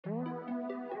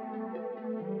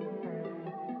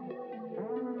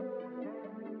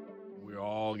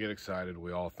get excited.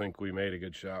 We all think we made a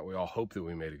good shot. We all hope that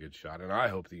we made a good shot. And I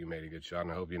hope that you made a good shot,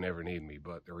 and I hope you never need me.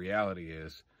 But the reality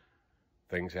is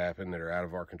things happen that are out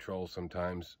of our control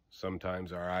sometimes.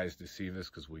 Sometimes our eyes deceive us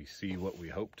because we see what we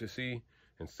hope to see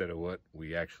instead of what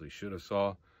we actually should have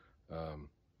saw.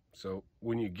 So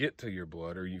when you get to your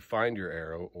blood, or you find your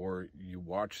arrow, or you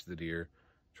watch the deer,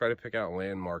 try to pick out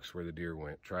landmarks where the deer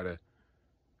went. Try to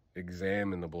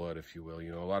examine the blood, if you will.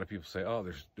 You know, a lot of people say, oh,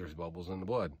 there's bubbles in the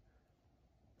blood.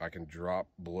 I can drop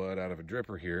blood out of a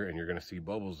dripper here and you're going to see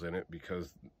bubbles in it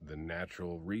because the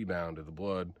natural rebound of the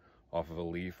blood off of a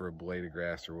leaf or a blade of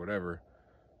grass or whatever,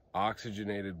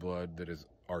 oxygenated blood that is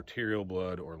arterial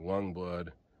blood or lung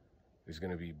blood is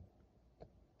going to be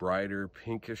brighter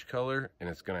pinkish color, and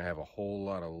it's going to have a whole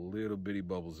lot of little bitty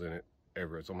bubbles in it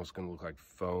everywhere. It's almost going to look like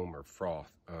foam or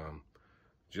froth.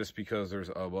 Just because there's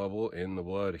a bubble in the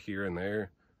blood here and there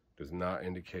does not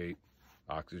indicate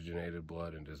oxygenated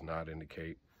blood and does not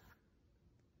indicate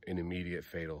an immediate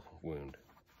fatal wound.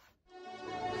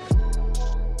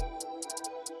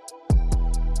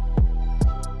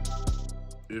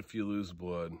 If you lose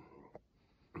blood,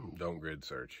 don't grid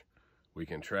search. We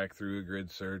can track through a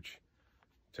grid search.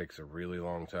 It takes a really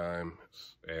long time,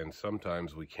 and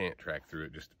sometimes we can't track through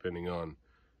it, just depending on,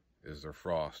 is there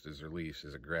frost, is there leaves,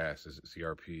 is it grass, is it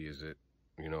CRP, is it,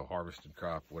 you know, harvested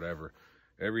crop, whatever.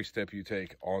 Every step you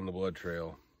take on the blood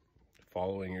trail,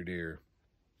 following your deer,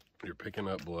 you're picking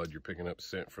up blood, you're picking up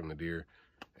scent from the deer,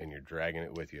 and you're dragging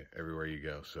it with you everywhere you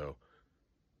go. So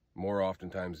more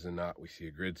oftentimes than not, we see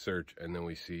a grid search, and then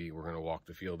we see we're going to walk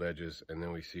the field edges, and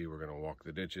then we see we're going to walk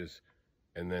the ditches,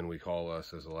 and then we call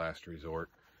us as a last resort.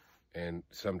 And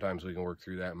sometimes we can work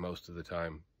through that. Most of the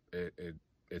time,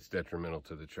 it's detrimental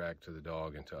to the track, to the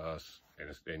dog, and to us,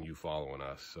 and you following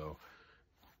us. So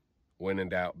when in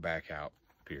doubt, back out,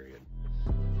 period.